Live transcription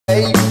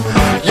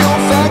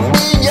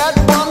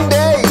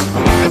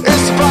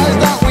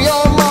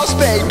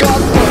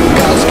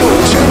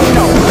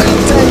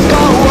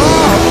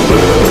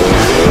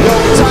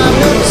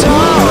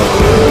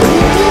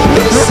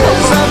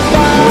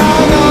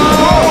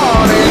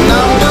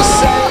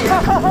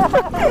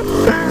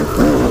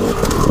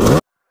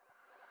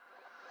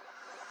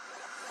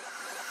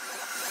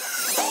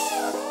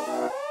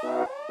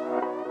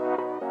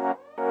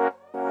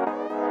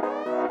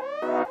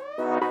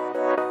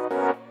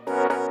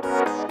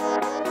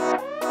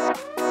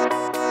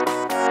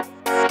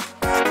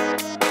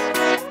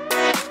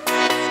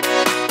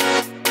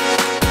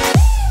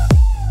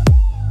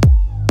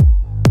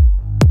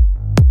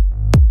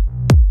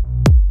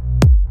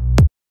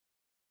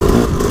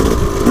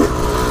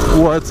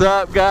What's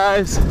up,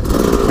 guys?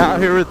 Out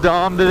here with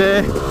Dom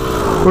today.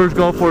 We're just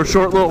going for a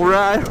short little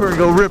ride. We're gonna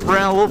go rip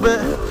around a little bit.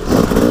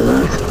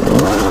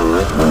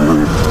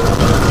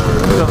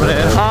 Coming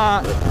in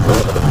hot.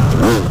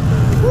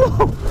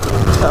 Woo!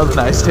 That was a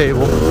nice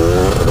table.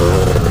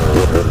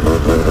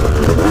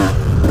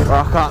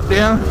 Rock hop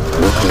down.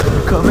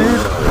 Come in.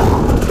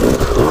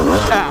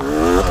 Ow.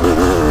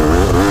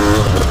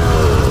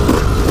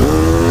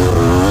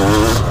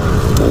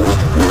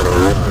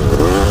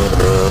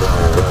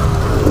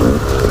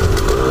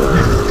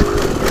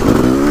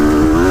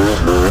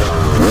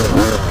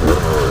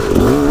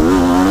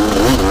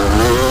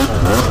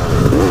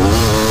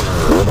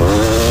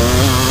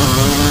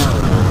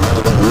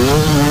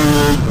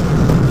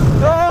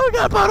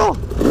 Puddle.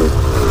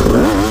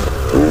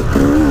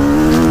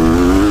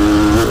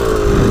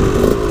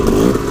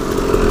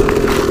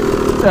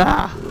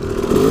 Ah.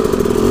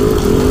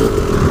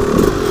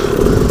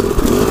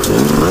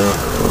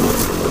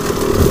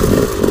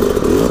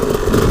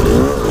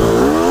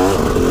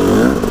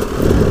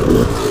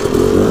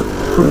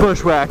 We're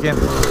bushwhacking.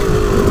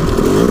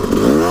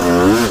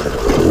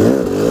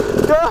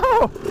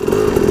 No!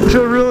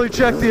 Should really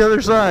check the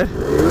other side.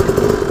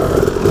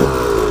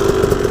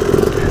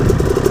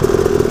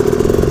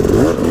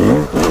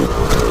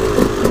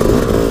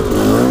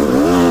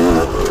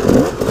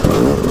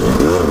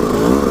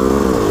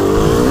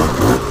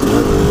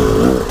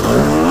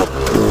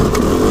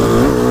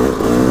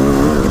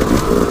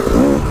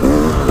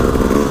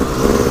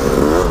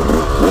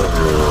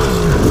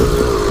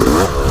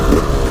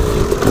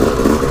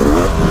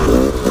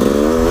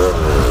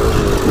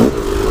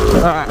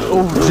 Alright,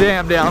 we'll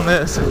jam down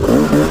this.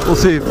 We'll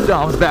see if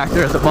Dom's back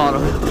there at the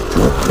bottom.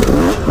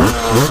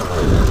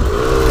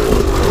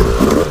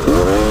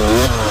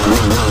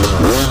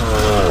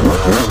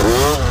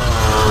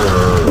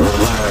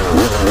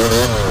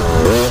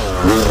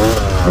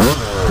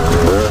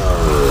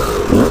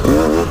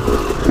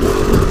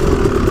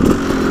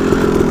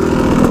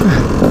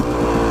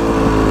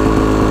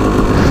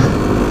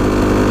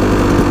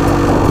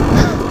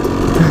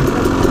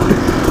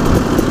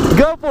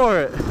 Go for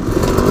it!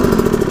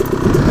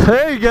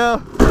 There you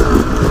go.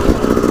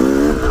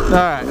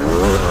 Alright.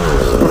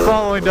 We're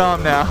following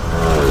Dom now.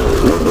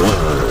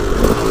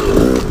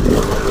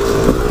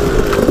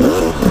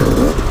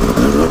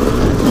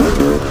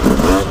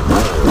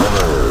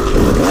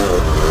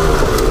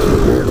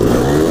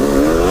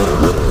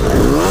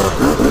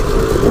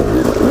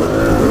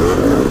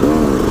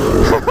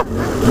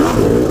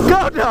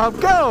 Go, Dom,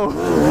 go!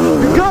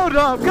 Go,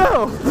 Dom,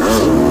 go!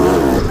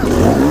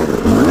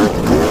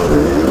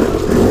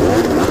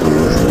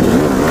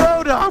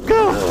 Go, Dom,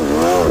 go!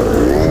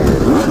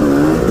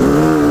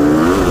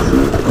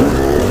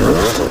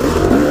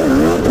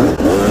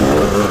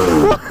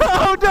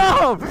 Wow,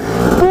 Dom!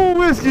 Full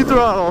whiskey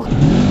throttle!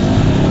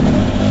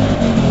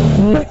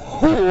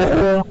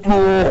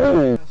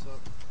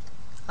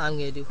 I'm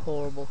gonna do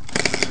horrible.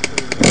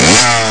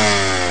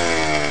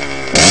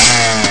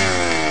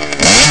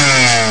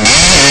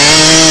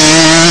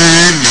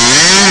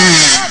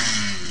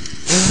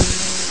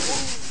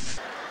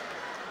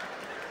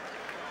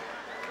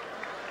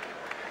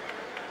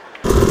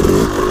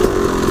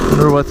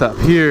 Wonder what's up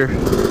here.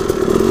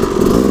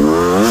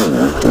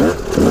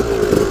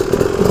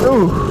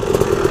 Ooh,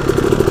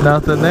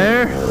 nothing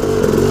there.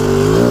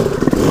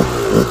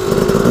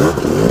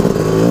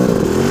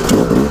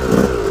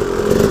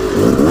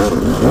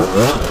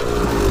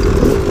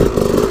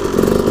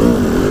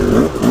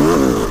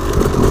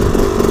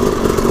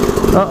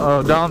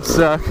 Uh-oh, Dom's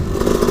stuck.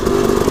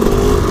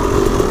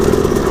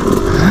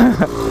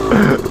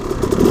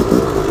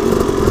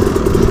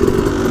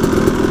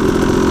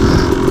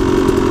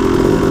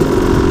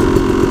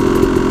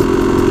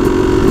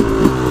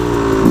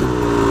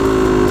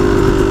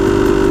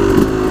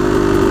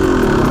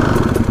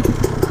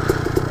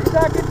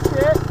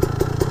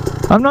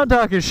 I'm not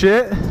talking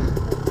shit.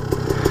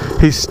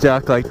 He's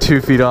stuck like 2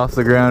 feet off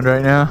the ground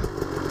right now.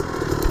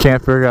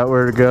 Can't figure out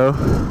where to go.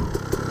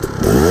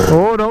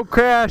 Oh, don't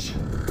crash.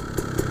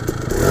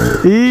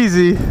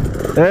 Easy.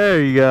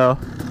 There you go.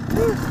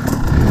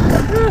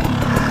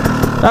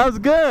 That was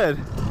good.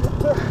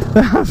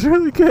 That was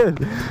really good.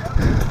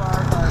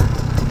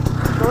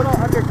 So don't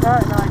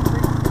undercut and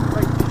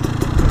like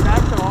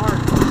back to arm.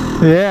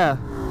 Yeah.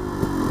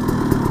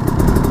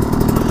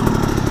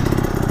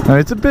 I mean,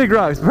 it's a big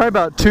rock. It's probably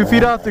about 2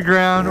 feet off the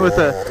ground with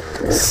a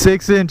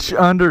 6-inch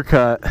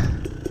undercut.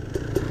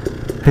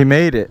 He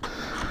made it.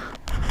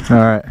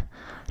 Alright.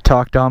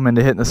 Talked Dom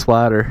into hitting the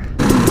splatter.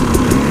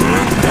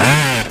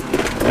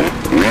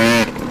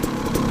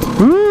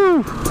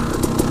 Woo!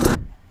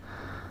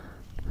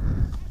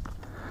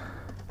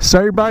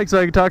 Start your bike so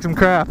I can talk some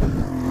crap.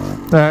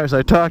 Alright, so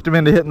I talked him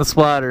into hitting the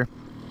splatter.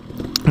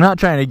 I'm not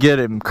trying to get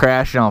him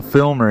crashing on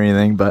film or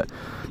anything, but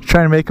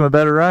trying to make him a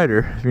better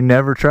rider. If you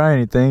never try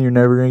anything, you're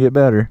never going to get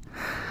better.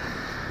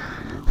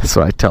 That's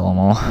what I tell them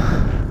all.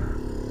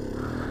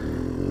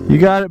 You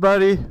got it,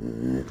 buddy.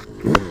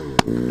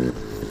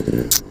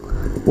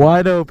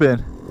 Wide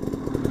open.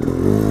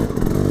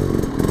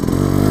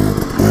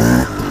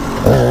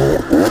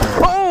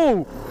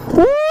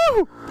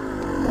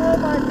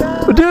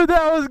 Dude,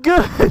 that was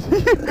good.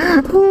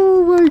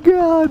 Oh my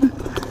god.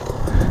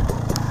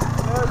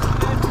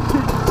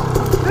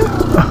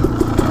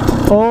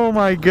 Oh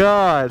my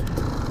god.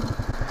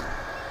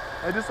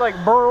 I just like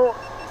burl.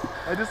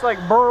 I just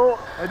like burl.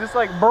 I just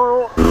like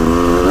burl.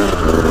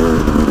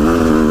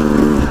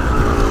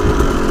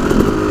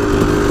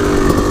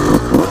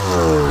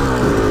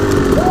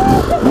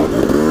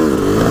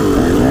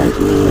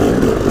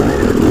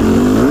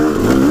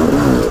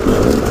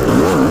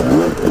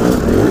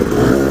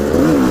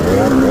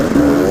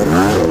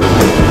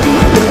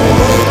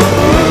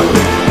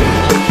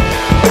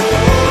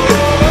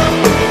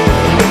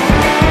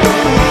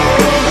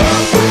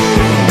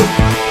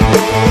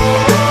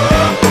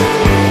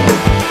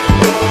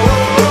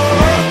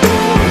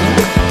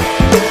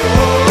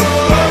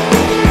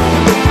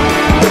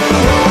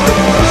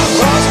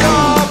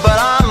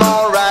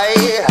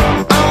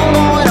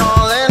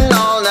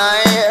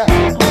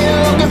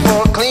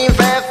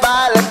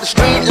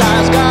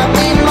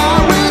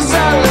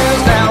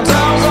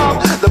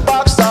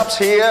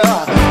 Here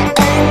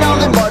ain't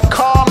nothing but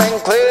calm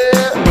and clear.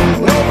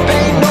 No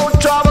pain, no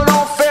trouble,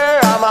 no fear.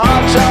 I'm a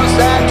hot shot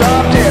that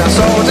dropped here.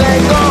 So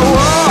take a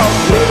walk,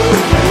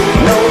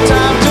 no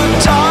time to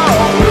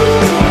talk.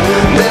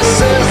 This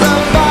is the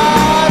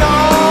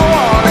final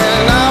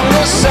warning. I'm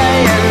just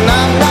saying,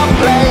 I'm not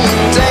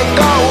playing. Take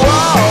a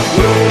walk,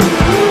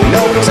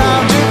 no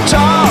time to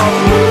talk.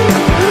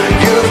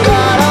 You've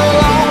got a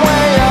long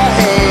way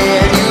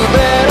ahead. You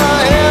better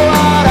hear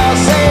what I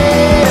say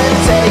and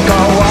take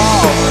a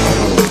walk.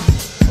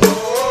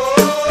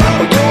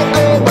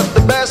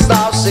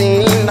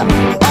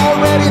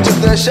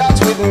 The shots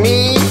with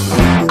me.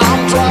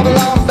 I'm trouble,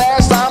 I'm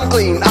fast, I'm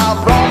clean.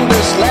 I've roamed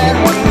this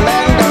land, one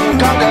man done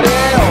conquered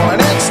it all,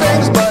 and it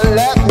stings, but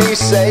let me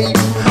say,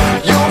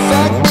 you'll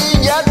thank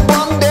me yet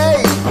one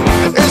day.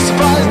 It's the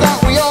price that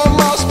we all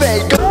must pay.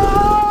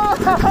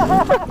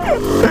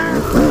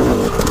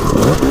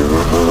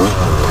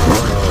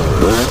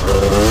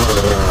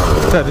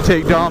 Had to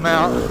take Dom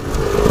out.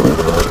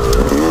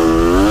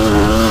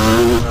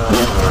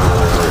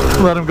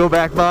 Let him go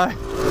back by.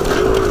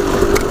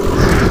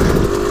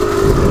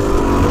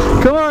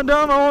 Come on,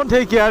 Dom, I won't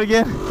take you out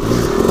again.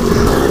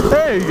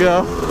 There you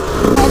go.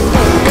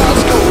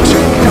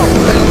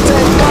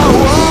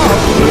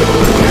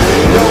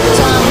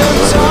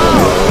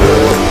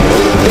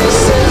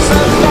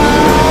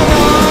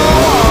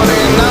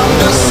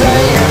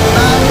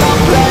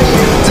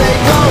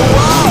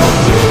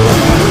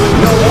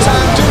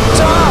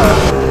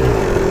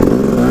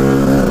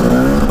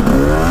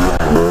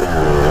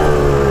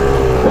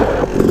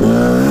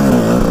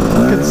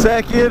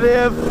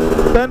 Consecutive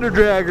thunder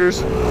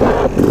draggers.